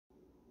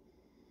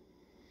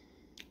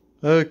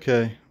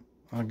Okay,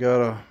 I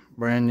got a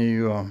brand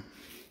new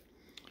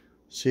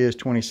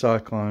CS20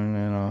 Cyclone,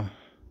 and I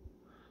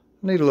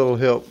need a little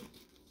help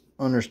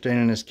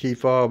understanding this key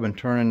fob and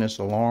turning this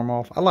alarm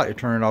off. I like to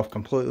turn it off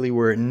completely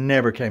where it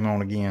never came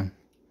on again.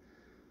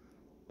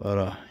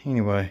 But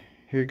anyway,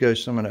 here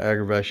goes some of the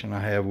aggravation I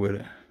have with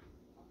it.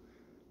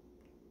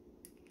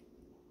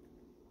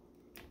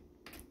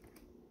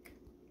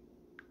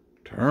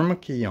 Turn my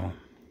key on.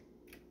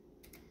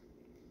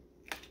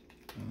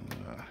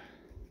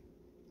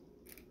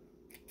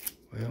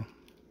 Well,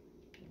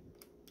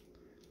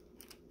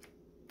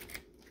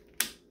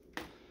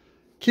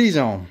 keys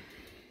on.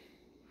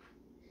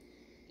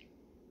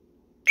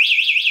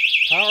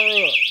 Power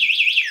up.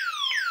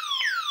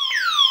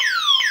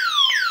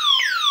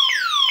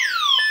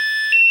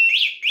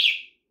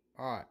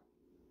 Alright,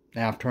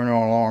 now I've turned the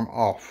alarm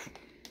off.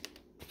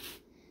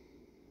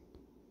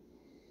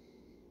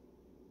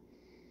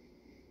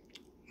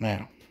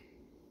 Now,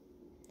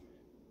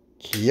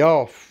 key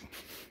off.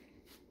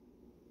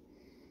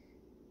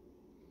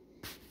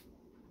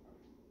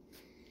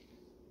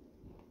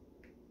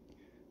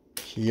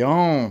 Key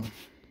on.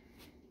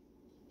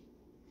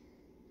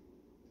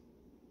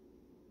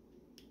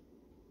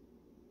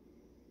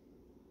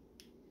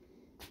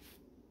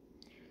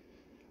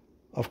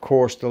 Of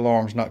course, the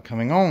alarm's not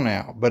coming on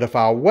now. But if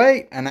I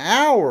wait an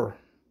hour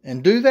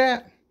and do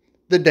that,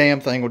 the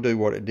damn thing will do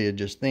what it did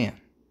just then.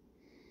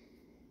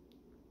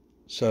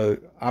 So,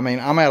 I mean,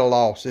 I'm at a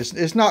loss.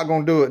 It's not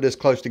going to do it this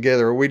close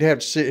together. We'd have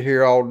to sit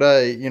here all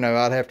day. You know,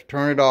 I'd have to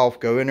turn it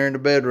off, go in there in the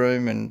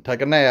bedroom and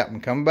take a nap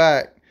and come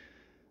back.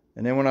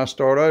 And then when I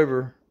start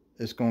over,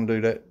 it's going to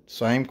do that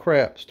same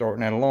crap,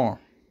 starting that alarm.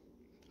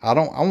 I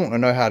want to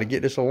know how to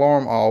get this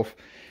alarm off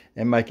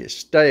and make it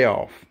stay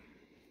off.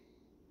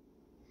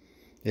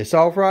 It's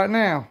off right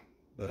now,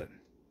 but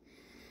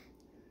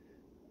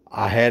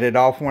I had it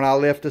off when I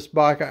left this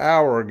bike an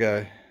hour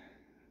ago.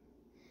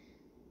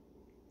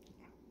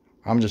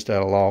 I'm just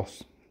at a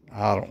loss.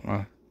 I don't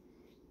know.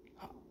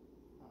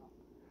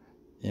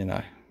 You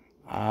know,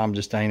 I'm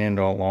just ain't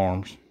into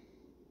alarms.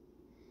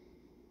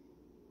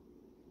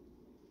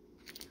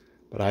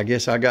 But I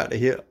guess I got to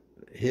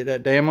hit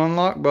that damn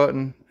unlock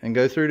button and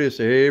go through this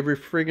every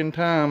friggin'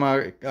 time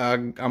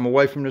I'm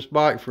away from this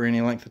bike for any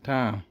length of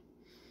time.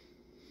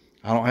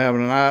 I don't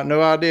have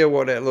no idea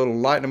what that little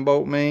lightning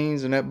bolt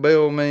means and that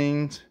bell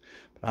means.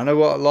 I know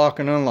what lock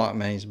and unlock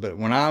means, but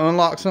when I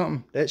unlock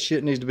something, that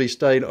shit needs to be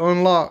stayed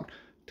unlocked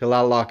till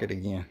I lock it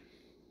again.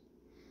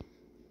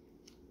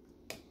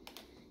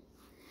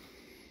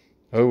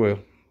 Oh well,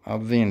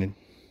 I've vented.